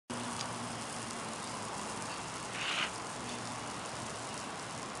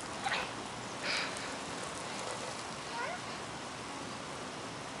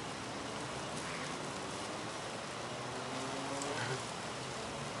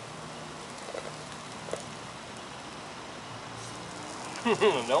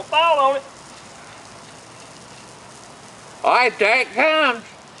Don't fall on it. All right, there it comes.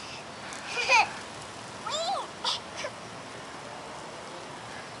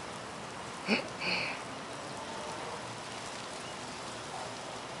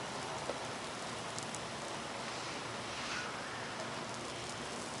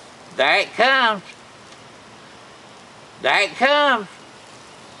 There it comes. There it comes.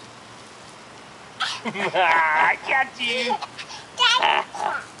 I got you.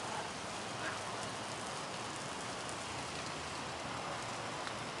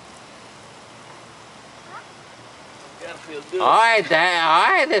 Gotta feel good. All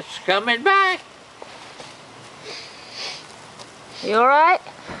right, it's coming back. You alright?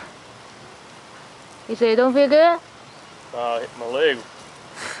 You say you don't feel good? Hit my leg.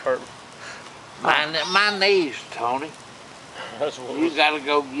 Hurt. My knees, Tony. That's what You gotta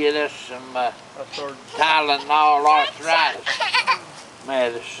go get us some I started. Tylenol arthritis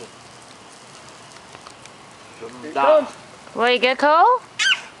medicine. Some doc. Well, you get cold?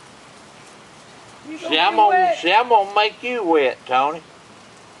 See, I'm gonna make you wet, Tony.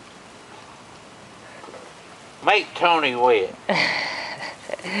 Make Tony wet.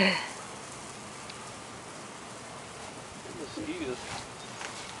 Mosquitoes.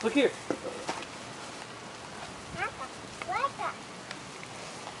 Look here.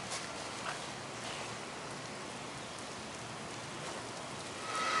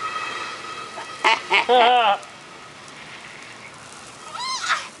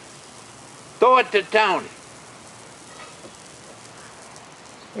 Throw it to Tony.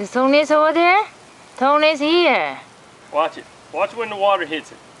 Is Tony's over there? Tony's here. Watch it. Watch when the water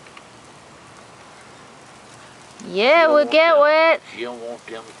hits it. Yeah, we'll get wet. She don't want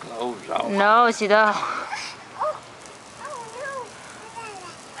them clothes off. No, she don't.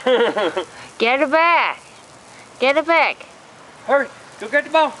 Get it back. Get it back. Hurry. Go get the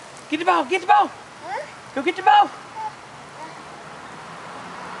ball. Get the ball. Get the ball. Go get the ball.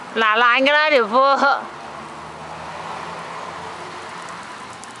 Là anh cái đó đều vô.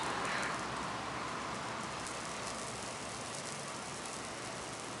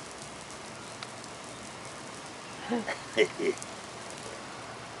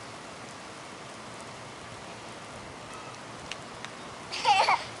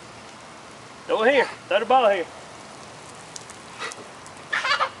 Throw it here. Throw the ball here.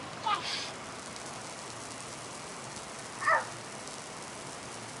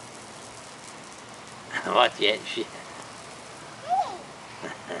 Watch that shit.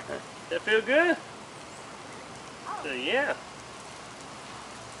 That feel good? Yeah.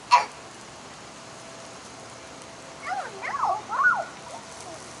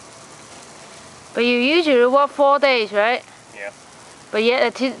 But you usually work 4 days, right? Yeah. But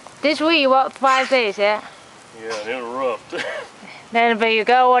yet this week you work 5 days, yeah? Yeah, and it was rough. Then but you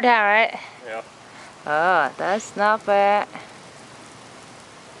go overtime, right? Yeah. Oh, that's not bad.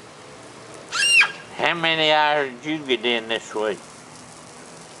 How many hours did you get in this week?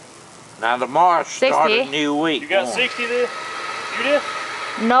 Now tomorrow 60. start a new week. You got 60 there? You did?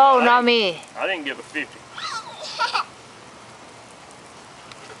 No, not me. I didn't give a 50.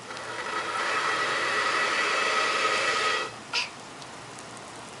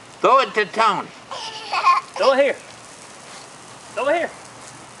 Throw it to Tony. Throw it here. Throw it here.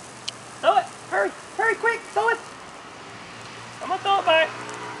 Throw it. Hurry. Hurry, quick. Throw it. I'm going to throw it back.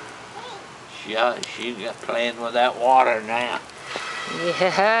 She got playing with that water now.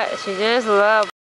 Yeah, she just loves